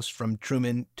White House from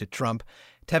Truman to Trump.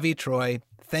 Tevi Troy,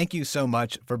 thank you so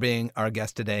much for being our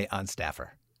guest today on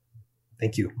Staffer.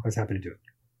 Thank you. I was happy to do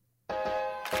it.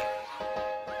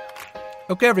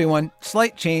 Okay, everyone,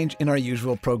 slight change in our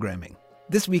usual programming.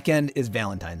 This weekend is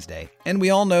Valentine's Day, and we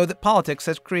all know that politics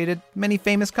has created many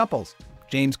famous couples.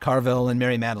 James Carville and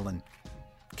Mary Madeline,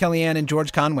 Kellyanne and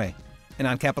George Conway. And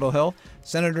on Capitol Hill,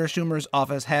 Senator Schumer's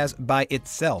office has by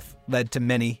itself led to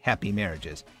many happy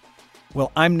marriages.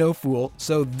 Well, I'm no fool,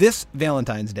 so this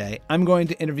Valentine's Day, I'm going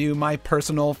to interview my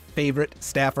personal favorite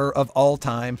staffer of all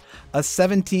time, a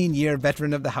 17-year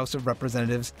veteran of the House of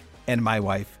Representatives, and my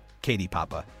wife, Katie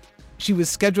Papa. She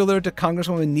was scheduler to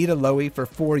Congresswoman Nita Lowey for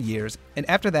 4 years, and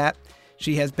after that,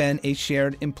 she has been a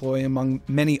shared employee among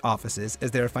many offices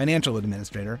as their financial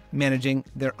administrator, managing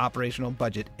their operational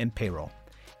budget and payroll.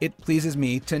 It pleases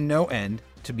me to no end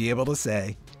to be able to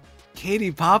say,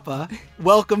 Katie Papa,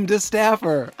 welcome to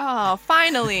Staffer. Oh,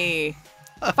 finally.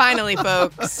 Finally,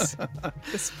 folks.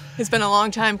 This has been a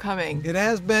long time coming. It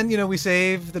has been. We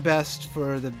save the best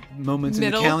for the moments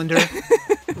in the calendar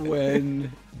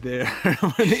when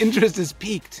the interest is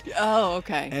peaked. Oh,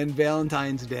 okay. And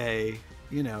Valentine's Day,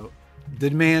 the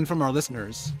demand from our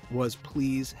listeners was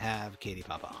please have Katie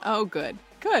Papa. Oh, good.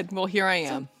 Good. Well, here I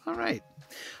am. So, all right.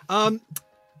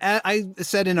 I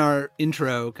said in our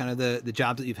intro kind of the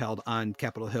jobs that you've held on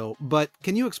Capitol Hill, but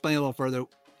can you explain a little further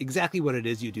exactly what it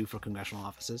is you do for congressional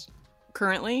offices?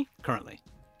 Currently?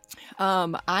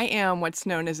 I am what's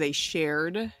known as a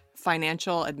shared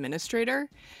financial administrator,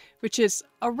 which is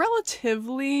a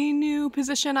relatively new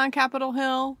position on Capitol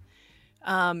Hill.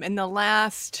 In the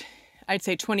last, I'd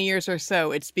say 20 years or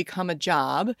so, it's become a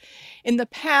job. In the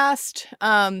past,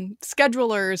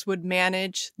 schedulers would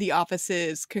manage the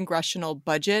office's congressional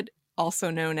budget,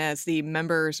 also known as the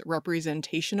members'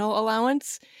 representational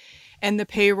allowance, and the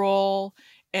payroll,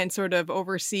 and sort of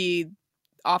oversee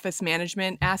office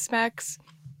management aspects.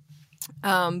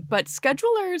 But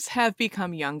schedulers have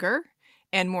become younger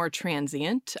and more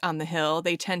transient on the Hill.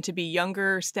 They tend to be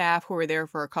younger staff who are there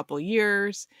for a couple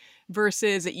years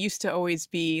versus it used to always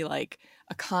be like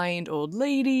a kind old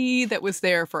lady that was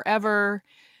there forever.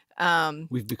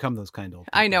 We've become those kind old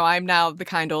people. I know. I'm now the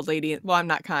kind old lady. Well, I'm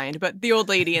not kind, but the old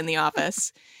lady in the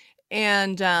office.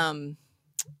 And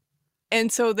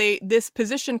so this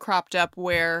position cropped up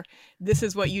where this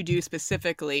is what you do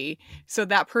specifically. So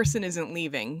that person isn't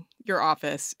leaving your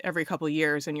office every couple of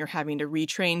years and you're having to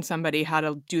retrain somebody how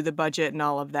to do the budget and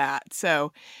all of that.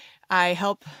 So I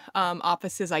help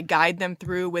offices. I guide them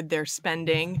through with their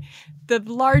spending. The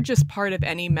largest part of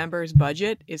any member's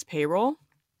budget is payroll.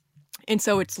 And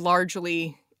so it's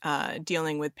largely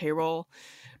dealing with payroll,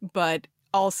 but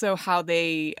also how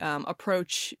they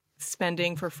approach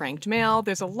spending for franked mail.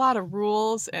 There's a lot of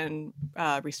rules and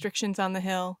restrictions on the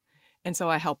Hill. And so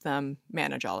I help them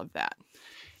manage all of that.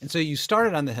 And so you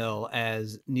started on the Hill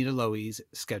as Nita Lowey's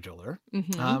scheduler.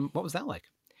 Mm-hmm. What was that like?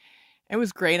 It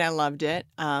was great. I loved it.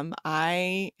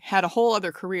 I had a whole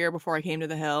other career before I came to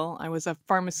the Hill. I was a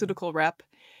pharmaceutical rep,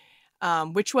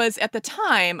 which was at the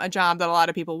time a job that a lot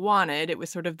of people wanted. It was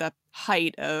sort of the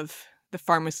height of the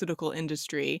pharmaceutical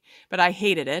industry, but I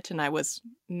hated it and I was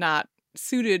not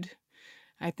suited,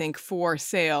 I think, for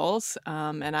sales.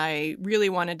 And I really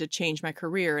wanted to change my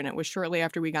career. And it was shortly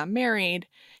after we got married,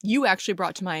 you actually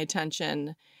brought to my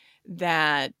attention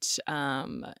that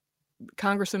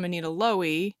Congresswoman Nita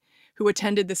Lowey, who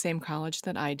attended the same college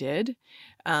that I did,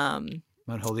 Mount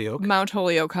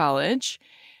Holyoke College,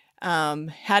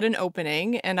 had an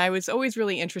opening, and I was always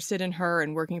really interested in her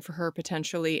and working for her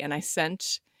potentially. And I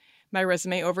sent my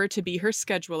resume over to be her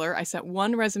scheduler. I sent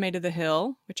one resume to the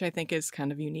Hill, which I think is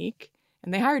kind of unique.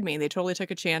 And they hired me. They totally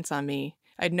took a chance on me.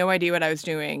 I had no idea what I was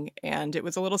doing. And it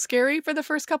was a little scary for the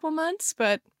first couple months,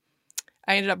 but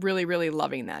I ended up really, really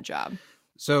loving that job.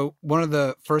 So one of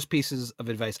the first pieces of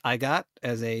advice I got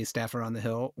as a staffer on the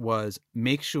Hill was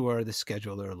make sure the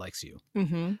scheduler likes you.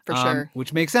 For sure.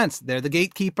 Which makes sense. They're the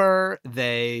gatekeeper.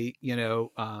 They,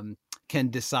 can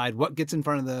decide what gets in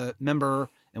front of the member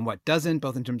and what doesn't,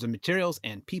 both in terms of materials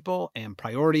and people and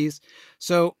priorities.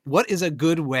 So what is a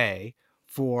good way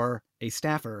for a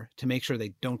staffer to make sure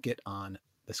they don't get on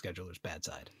the scheduler's bad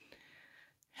side?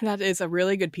 That is a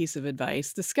really good piece of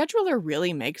advice. The scheduler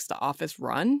really makes the office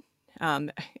run.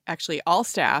 Actually, all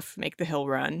staff make the Hill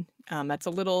run. That's a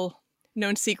little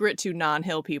known secret to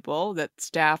non-Hill people, that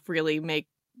staff really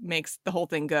makes the whole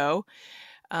thing go.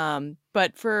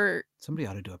 But for somebody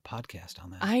ought to do a podcast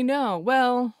on that. I know.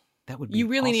 Well, that would be you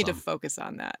really awesome. need to focus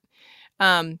on that.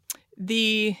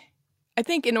 I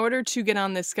think in order to get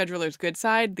on this scheduler's good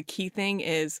side, the key thing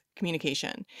is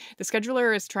communication. The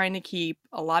scheduler is trying to keep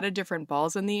a lot of different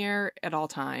balls in the air at all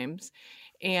times.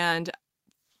 And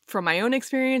from my own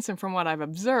experience and from what I've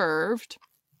observed,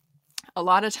 a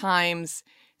lot of times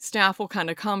staff will kind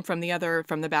of come from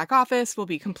the back office, will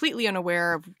be completely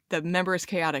unaware of the member's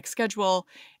chaotic schedule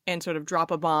and sort of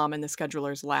drop a bomb in the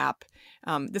scheduler's lap.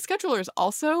 The scheduler is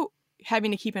also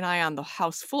having to keep an eye on the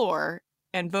House floor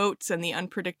and votes and the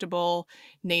unpredictable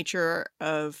nature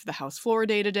of the House floor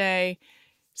day to day.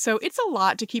 So it's a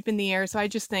lot to keep in the air. So I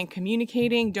just think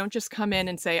communicating, don't just come in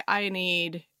and say, I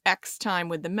need X time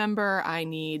with the member, I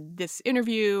need this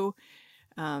interview.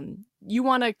 You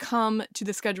want to come to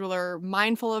the scheduler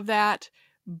mindful of that,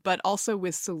 but also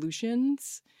with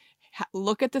solutions.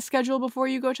 Look at the schedule before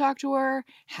you go talk to her.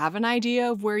 Have an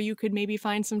idea of where you could maybe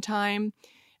find some time.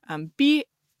 Be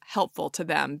helpful to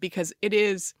them, because it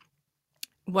is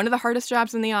one of the hardest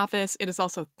jobs in the office. It is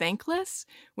also thankless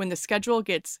when the schedule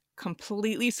gets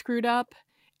completely screwed up.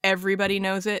 Everybody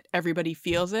knows it. Everybody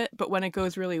feels it. But when it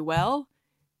goes really well,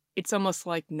 it's almost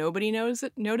like nobody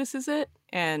notices it,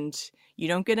 and you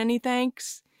don't get any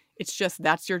thanks. It's just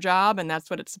that's your job, and that's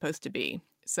what it's supposed to be.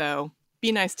 So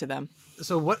be nice to them.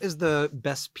 So what is the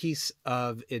best piece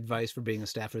of advice for being a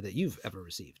staffer that you've ever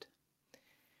received?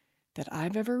 That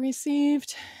I've ever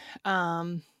received?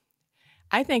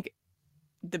 I think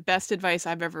the best advice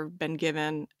I've ever been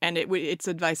given, and it's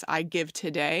advice I give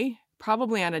today,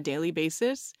 probably on a daily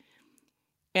basis,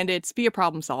 and it's be a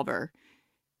problem solver.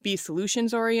 Be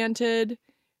solutions oriented.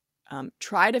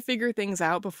 Try to figure things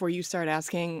out before you start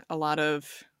asking a lot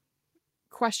of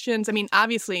questions. I mean,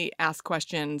 obviously ask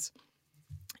questions.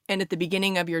 And at the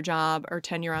beginning of your job or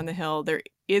tenure on the Hill, there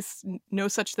is no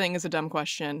such thing as a dumb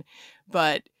question.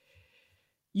 But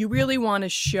you really want to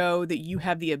show that you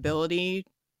have the ability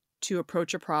to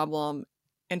approach a problem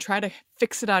and try to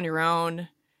fix it on your own,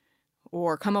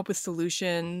 or come up with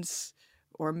solutions,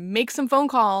 or make some phone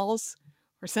calls,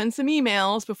 or send some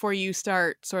emails before you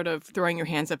start sort of throwing your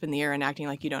hands up in the air and acting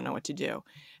like you don't know what to do.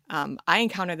 I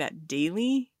encounter that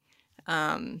daily,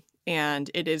 and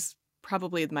it is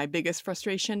probably my biggest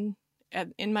frustration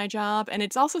in my job. And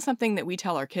it's also something that we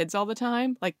tell our kids all the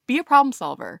time, like, be a problem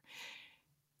solver.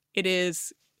 It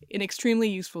is an extremely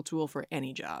useful tool for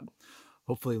any job.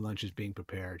 Hopefully lunch is being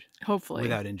prepared. Hopefully.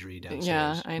 Without injury downstairs.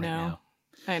 Yeah, I know.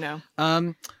 Right now. I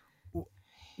know.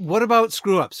 What about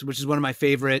screw-ups, which is one of my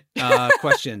favorite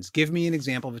questions? Give me an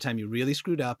example of a time you really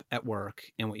screwed up at work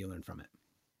and what you learned from it.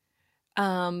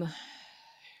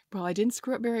 Well, I didn't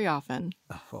screw up very often.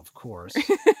 Oh, of course.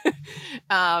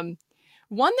 One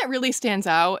that really stands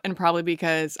out, and probably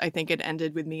because I think it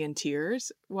ended with me in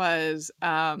tears, was,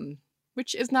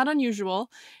 which is not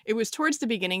unusual. It was towards the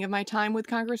beginning of my time with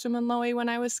Congresswoman Lowy when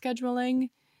I was scheduling,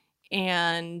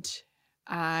 and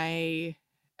I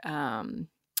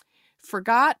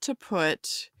forgot to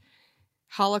put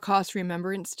Holocaust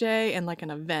Remembrance Day and like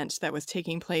an event that was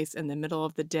taking place in the middle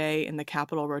of the day in the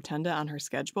Capitol Rotunda on her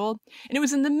schedule. And it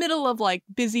was in the middle of like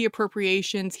busy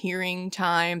appropriations hearing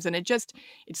times, and it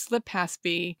slipped past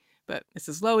me. But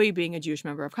Mrs. Lowy, being a Jewish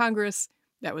member of Congress,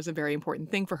 that was a very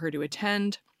important thing for her to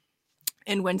attend.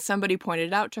 And when somebody pointed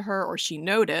it out to her, or she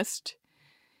noticed,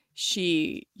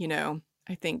 she,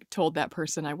 I think told that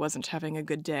person I wasn't having a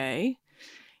good day.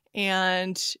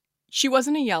 And she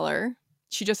wasn't a yeller.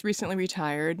 She just recently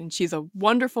retired, and she's a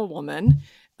wonderful woman.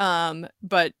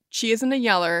 But she isn't a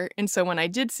yeller. And so when I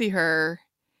did see her,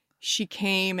 she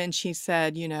came and she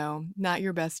said, not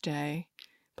your best day,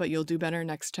 but you'll do better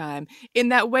next time. In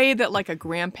that way that like a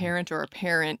grandparent or a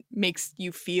parent makes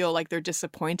you feel like they're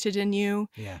disappointed in you.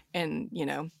 Yeah. And,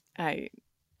 I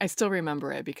still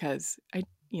remember it because it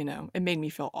made me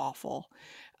feel awful.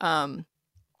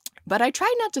 But I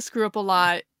tried not to screw up a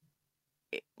lot.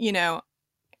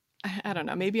 I don't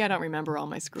know. Maybe I don't remember all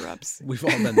my screw ups. We've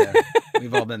all been there.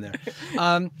 We've all been there.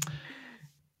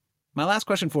 My last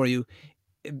question for you,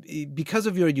 because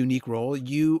of your unique role,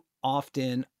 you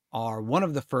often are one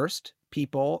of the first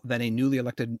people that a newly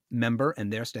elected member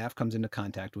and their staff comes into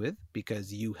contact with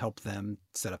because you help them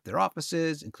set up their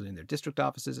offices, including their district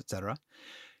offices, et cetera.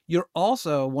 You're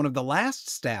also one of the last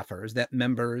staffers that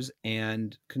members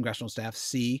and congressional staff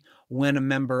see when a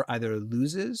member either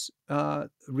loses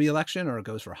re-election or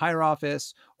goes for higher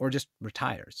office or just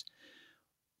retires.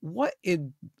 What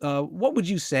would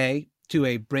you say to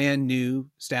a brand new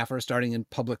staffer starting in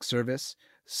public service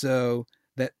so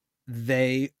that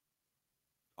they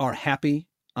are happy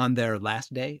on their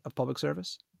last day of public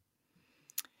service?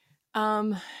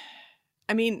 I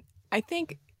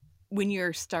think when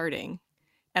you're starting,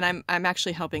 and I'm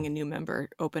actually helping a new member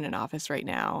open an office right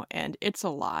now, and it's a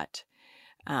lot.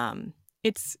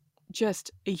 It's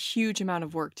just a huge amount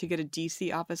of work to get a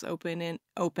DC office open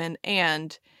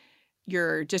and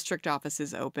your district office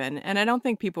is open. And I don't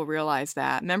think people realize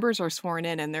that members are sworn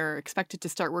in and they're expected to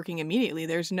start working immediately.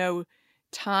 There's no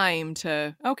time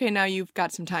to, okay, now you've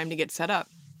got some time to get set up.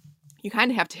 You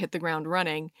kind of have to hit the ground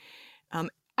running.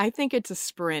 I think it's a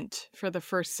sprint for the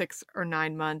first 6 or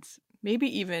 9 months, maybe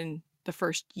even the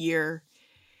first year.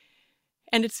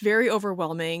 And it's very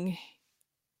overwhelming.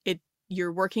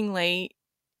 You're working late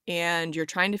and you're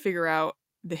trying to figure out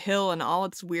the Hill and all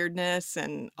its weirdness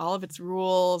and all of its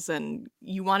rules, and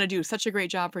you want to do such a great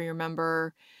job for your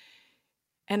member.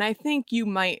 And I think you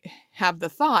might have the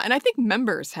thought, and I think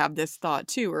members have this thought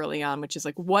too early on, which is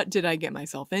like, what did I get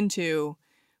myself into?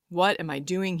 What am I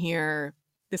doing here?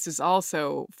 This is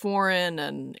also foreign,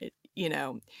 and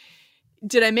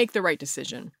did I make the right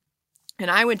decision?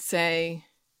 And I would say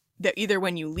that either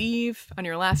when you leave on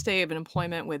your last day of an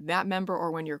employment with that member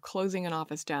or when you're closing an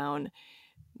office down,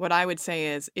 what I would say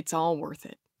is it's all worth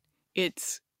it.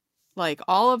 It's like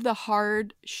all of the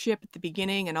hardship at the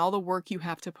beginning and all the work you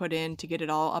have to put in to get it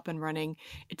all up and running.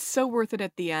 It's so worth it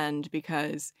at the end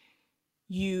because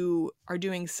you are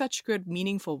doing such good,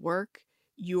 meaningful work.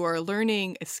 You are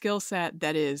learning a skill set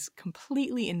that is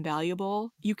completely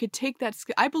invaluable. You could take that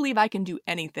skill. I believe I can do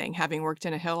anything having worked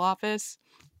in a Hill office.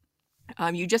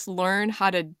 You just learn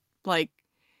how to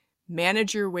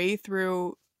manage your way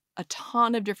through a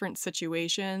ton of different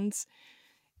situations,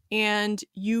 and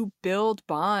you build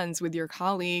bonds with your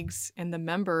colleagues and the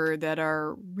member that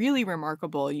are really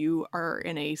remarkable. You are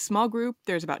in a small group.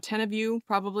 There's about 10 of you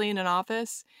probably in an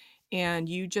office, and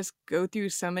you just go through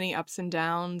so many ups and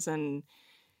downs and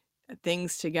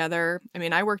things together. I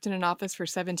mean, I worked in an office for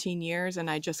 17 years and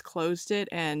I just closed it,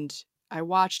 and I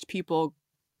watched people,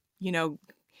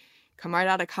 come right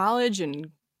out of college and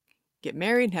get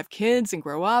married and have kids and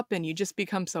grow up, and you just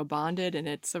become so bonded, and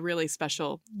it's a really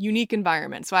special, unique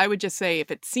environment. So I would just say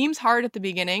if it seems hard at the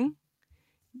beginning,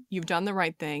 you've done the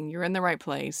right thing, you're in the right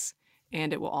place,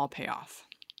 and it will all pay off.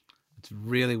 It's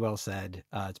really well said.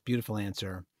 It's a beautiful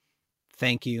answer.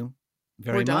 Thank you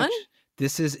very much. We're done?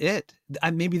 This is it.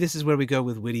 Maybe this is where we go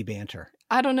with witty banter.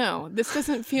 I don't know. This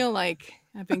doesn't feel like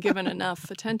I've been given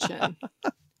enough attention.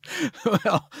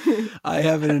 Well, I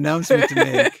have an announcement to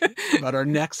make about our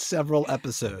next several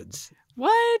episodes.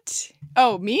 What?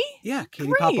 Oh, me? Yeah, Katie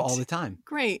Great. Papa all the time.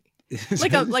 Great.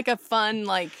 Like a fun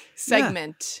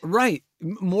segment. Yeah, right.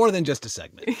 More than just a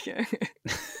segment.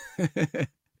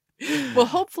 Well,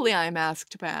 hopefully I'm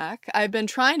asked back. I've been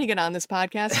trying to get on this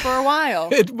podcast for a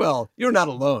while. Well, you're not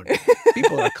alone.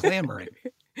 People are clamoring.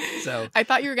 So I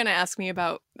thought you were going to ask me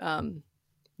about the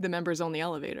members only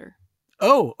elevator.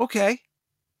 Oh, okay.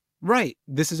 Right.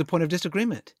 This is a point of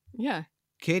disagreement. Yeah.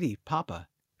 Katie Papa,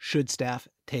 should staff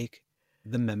take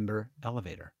the member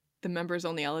elevator? The members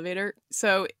only elevator.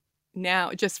 So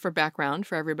now, just for background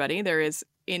for everybody, there is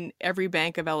in every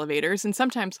bank of elevators, and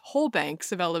sometimes whole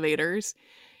banks of elevators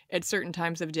at certain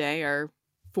times of day are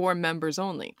for members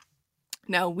only.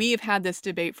 Now, we've had this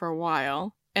debate for a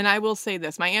while, and I will say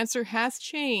this. My answer has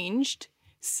changed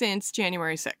since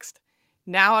January 6th.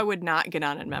 Now I would not get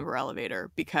on a member elevator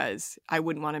because I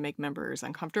wouldn't want to make members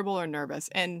uncomfortable or nervous.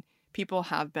 And people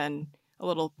have been a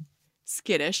little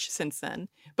skittish since then.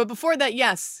 But before that,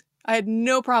 yes, I had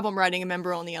no problem riding a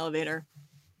member-only elevator.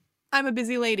 I'm a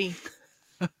busy lady.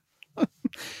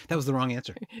 That was the wrong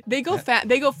answer. They go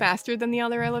faster than the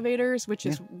other elevators, which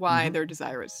is why they're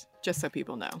desirous, just so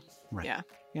people know. Right. Yeah.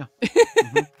 Yeah.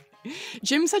 Mm-hmm.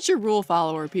 Jim's such a rule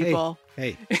follower, people.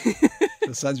 Hey,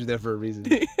 the suns are there for a reason.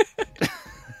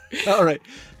 All right.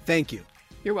 Thank you.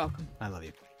 You're welcome. I love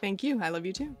you. Thank you. I love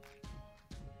you too.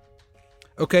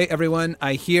 Okay, everyone,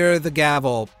 I hear the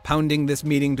gavel pounding this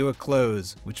meeting to a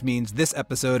close, which means this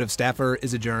episode of Staffer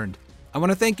is adjourned. I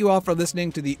want to thank you all for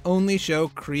listening to the only show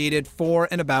created for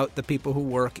and about the people who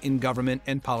work in government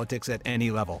and politics at any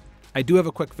level. I do have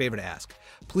a quick favor to ask.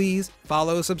 Please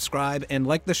follow, subscribe, and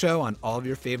like the show on all of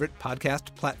your favorite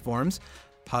podcast platforms.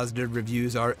 Positive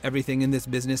reviews are everything in this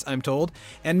business, I'm told.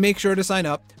 And make sure to sign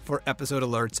up for episode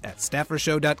alerts at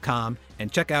staffershow.com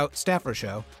and check out Staffer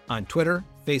Show on Twitter,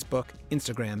 Facebook,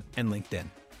 Instagram, and LinkedIn.